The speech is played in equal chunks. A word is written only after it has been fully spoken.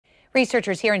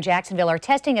Researchers here in Jacksonville are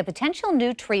testing a potential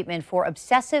new treatment for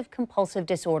obsessive compulsive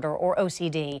disorder, or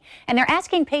OCD, and they're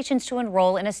asking patients to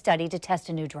enroll in a study to test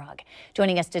a new drug.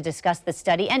 Joining us to discuss the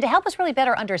study and to help us really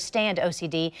better understand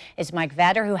OCD is Mike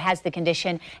Vader, who has the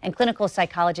condition, and clinical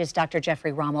psychologist Dr.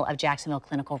 Jeffrey Rommel of Jacksonville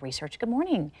Clinical Research. Good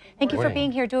morning. Thank you for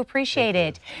being here. Do appreciate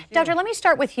it. Doctor, let me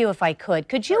start with you if I could.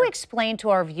 Could you explain to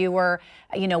our viewer,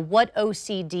 what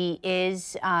OCD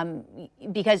is?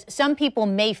 Because some people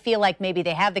may feel like maybe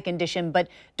they have the condition, but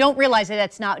don't realize that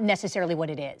that's not necessarily what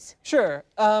it is. Sure.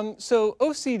 So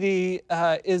OCD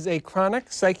is a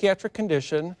chronic psychiatric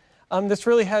condition. This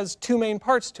really has two main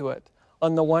parts to it.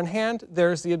 On the one hand,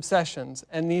 there's the obsessions,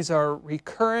 and these are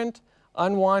recurrent,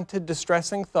 unwanted,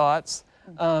 distressing thoughts.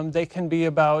 They can be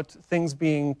about things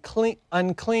being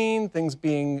unclean, things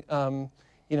being,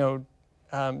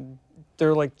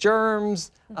 they're like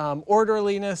germs,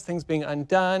 orderliness, things being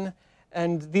undone.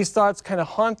 And these thoughts kind of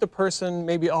haunt the person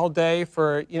maybe all day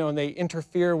for, and they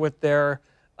interfere with their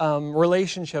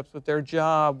relationships, with their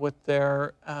job, with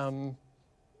their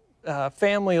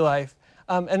family life.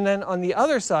 And then on the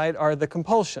other side are the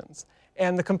compulsions.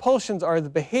 And the compulsions are the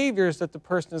behaviors that the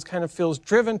person kind of feels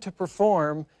driven to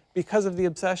perform because of the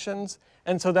obsessions.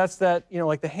 And so that's that,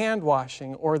 like the hand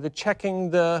washing or the checking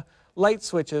the light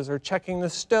switches or checking the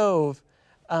stove.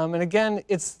 And again,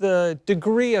 it's the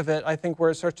degree of it, I think, where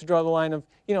it starts to draw the line of,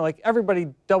 like everybody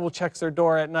double checks their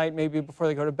door at night maybe before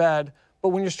they go to bed. But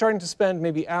when you're starting to spend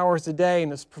maybe hours a day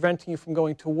and it's preventing you from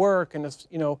going to work and it's,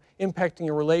 impacting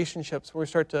your relationships, we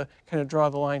start to kind of draw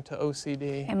the line to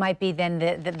OCD. It might be then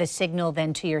the signal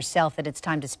then to yourself that it's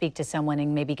time to speak to someone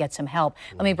and maybe get some help.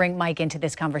 Let me bring Mike into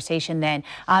this conversation then.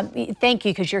 Thank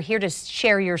you, because you're here to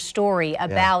share your story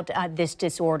about this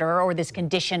disorder, or this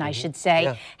condition, I should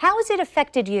say. How has it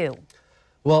affected you?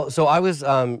 Well, so I was,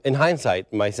 in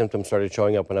hindsight, my symptoms started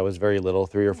showing up when I was very little,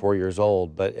 3 or 4 years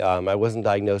old, but I wasn't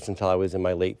diagnosed until I was in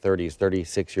my late 30s,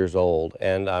 36 years old,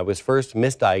 and I was first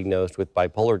misdiagnosed with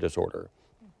bipolar disorder,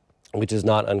 which is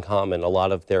not uncommon. A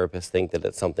lot of therapists think that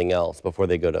it's something else before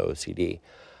they go to OCD.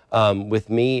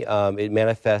 With me, it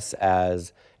manifests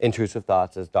as intrusive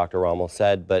thoughts, as Dr. Rommel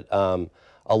said, but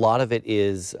a lot of it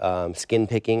is skin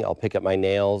picking. I'll pick up my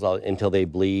nails until they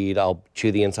bleed. I'll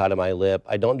chew the inside of my lip.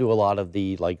 I don't do a lot of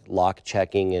the lock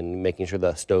checking and making sure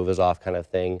the stove is off kind of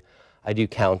thing. I do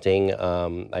counting.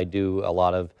 I do a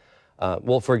lot of,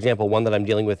 well, for example, one that I'm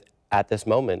dealing with at this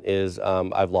moment is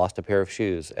I've lost a pair of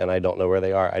shoes and I don't know where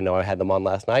they are. I know I had them on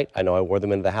last night. I know I wore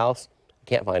them into the house. I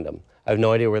can't find them. I have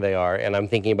no idea where they are, and I'm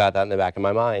thinking about that in the back of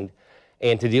my mind.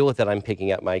 And to deal with it, I'm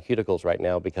picking at my cuticles right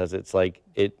now, because it's like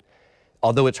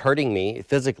although it's hurting me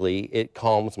physically, it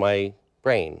calms my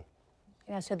brain.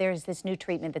 Yeah, so there's this new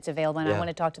treatment that's available, and I want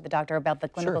to talk to the doctor about the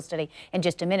clinical study in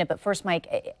just a minute. But first, Mike,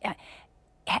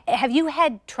 have you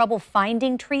had trouble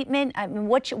finding treatment? I mean,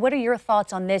 what are your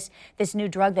thoughts on this new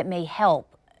drug that may help?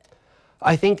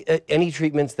 I think any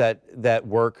treatments that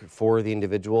work for the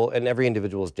individual, and every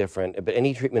individual is different, but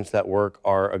any treatments that work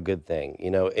are a good thing.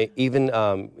 Even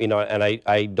and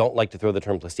I don't like to throw the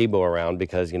term placebo around,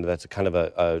 because that's a kind of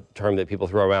a term that people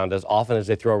throw around as often as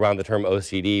they throw around the term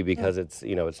OCD, because it's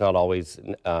it's not always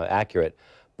accurate.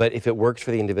 But if it works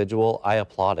for the individual, I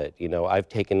applaud it. I've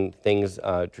taken things,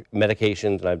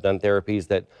 medications, and I've done therapies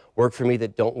that work for me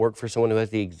that don't work for someone who has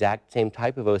the exact same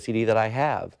type of OCD that I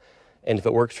have. And if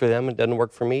it works for them and doesn't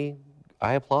work for me,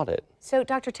 I applaud it. So,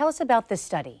 doctor, tell us about this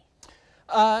study.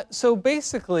 So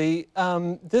basically,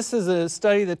 this is a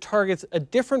study that targets a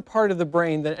different part of the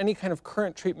brain than any kind of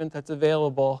current treatment that's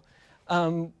available.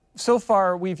 So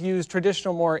far, we've used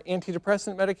traditional, more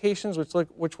antidepressant medications,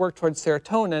 which work towards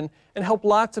serotonin and help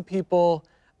lots of people,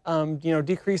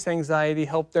 decrease anxiety,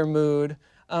 help their mood.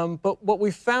 But what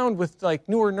we found with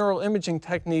newer neural imaging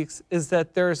techniques is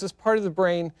that there is this part of the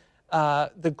brain,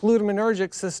 the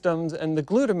glutaminergic systems and the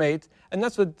glutamate, and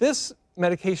that's what this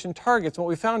medication targets. What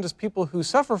we found is people who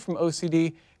suffer from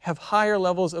OCD have higher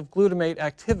levels of glutamate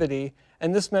activity,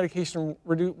 and this medication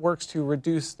works to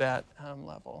reduce that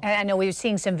level. And I know we were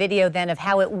seeing some video then of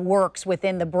how it works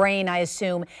within the brain, I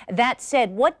assume. That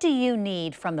said, what do you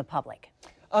need from the public?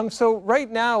 So right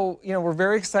now, we're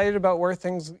very excited about where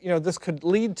things, this could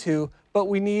lead to, but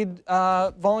we need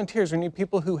volunteers. We need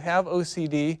people who have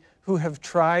OCD, who have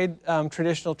tried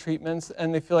traditional treatments,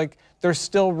 and they feel like there's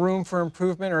still room for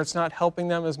improvement, or it's not helping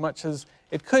them as much as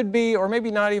it could be, or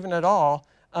maybe not even at all.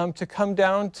 to come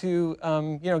down to,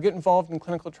 get involved in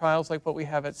clinical trials like what we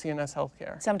have at CNS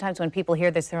Healthcare. Sometimes when people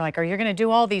hear this, they're like, are you going to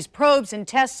do all these probes and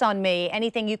tests on me?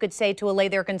 Anything you could say to allay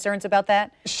their concerns about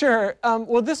that? Sure.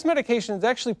 Well, this medication is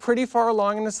actually pretty far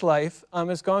along in its life.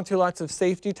 It's gone through lots of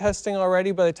safety testing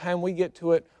already. By the time we get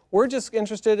to it, we're just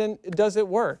interested in, does it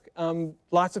work?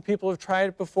 Lots of people have tried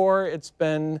it before. It's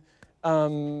been,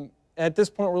 at this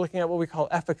point, we're looking at what we call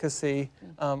efficacy,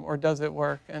 or does it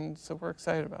work? And so we're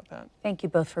excited about that. Thank you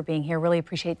both for being here. Really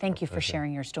appreciate it. Thank you for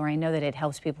sharing your story. I know that it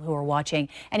helps people who are watching.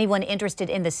 Anyone interested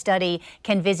in the study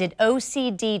can visit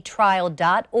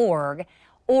ocdtrial.org,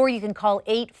 or you can call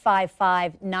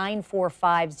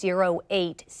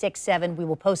 855-945-0867. We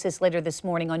will post this later this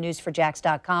morning on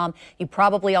news4jax.com. You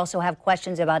probably also have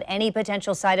questions about any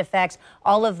potential side effects.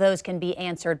 All of those can be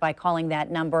answered by calling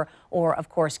that number or, of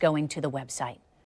course, going to the website.